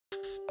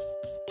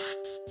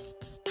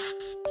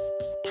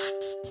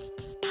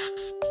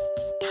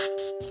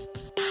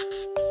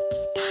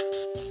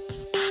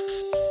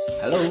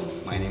Hello,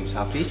 my name is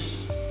Hafiz.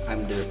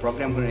 I'm the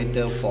program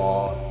coordinator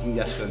for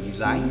industrial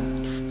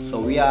design. So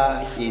we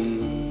are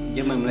in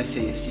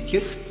Malaysian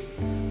Institute.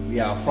 We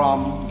are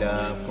from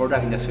the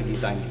product industrial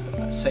design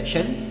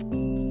section.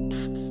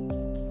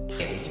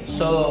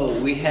 So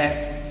we have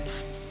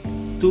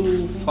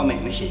two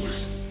Formech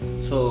machines.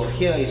 So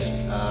here is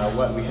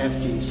what we have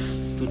since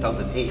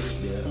 2008,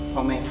 the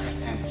Formech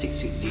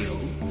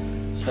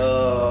FM660.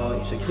 So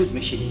it's a good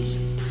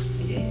machine.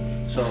 Okay.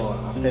 So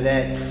after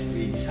that,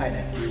 we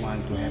decided we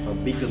want to have a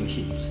bigger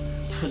machines.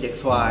 So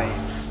that's why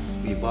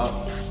we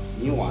bought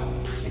new one.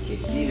 Okay,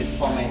 this is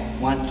Formech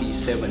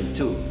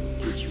 1372,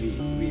 which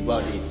we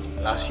bought it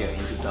last year in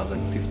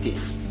 2015.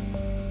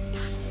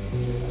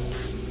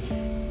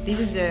 This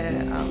is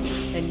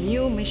a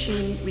new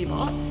machine we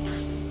bought,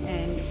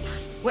 and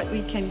what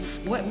we can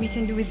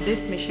do with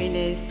this machine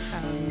is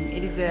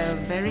it is a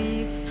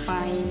very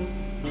fine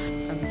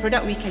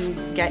product we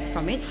can get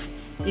from it.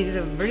 It is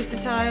a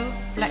versatile,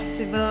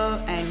 flexible,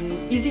 and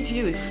easy to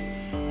use,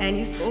 and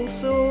it's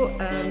also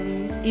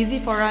easy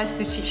for us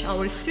to teach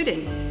our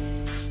students.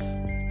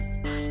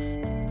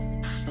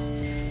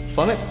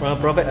 Formech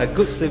provide a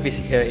good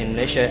service here in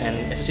Malaysia, and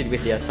especially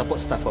with their support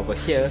staff over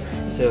here.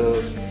 So,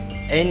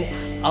 in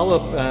our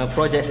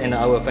projects and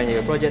our final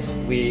year projects,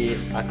 we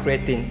are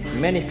creating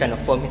many kind of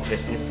form,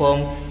 interesting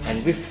form, and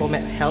with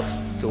Formech helps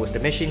towards the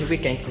machine, we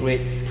can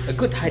create a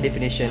good high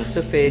definition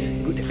surface,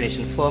 good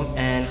definition form,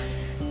 and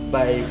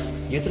by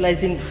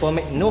utilizing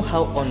Formech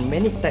know-how on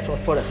many types of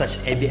products such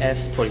as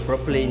ABS,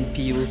 polypropylene,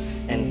 PU,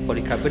 and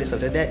polycarbonate. So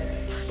that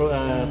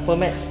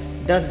Formech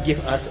does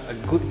give us a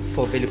good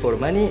value for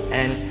money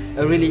and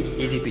a really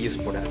easy to use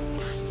product.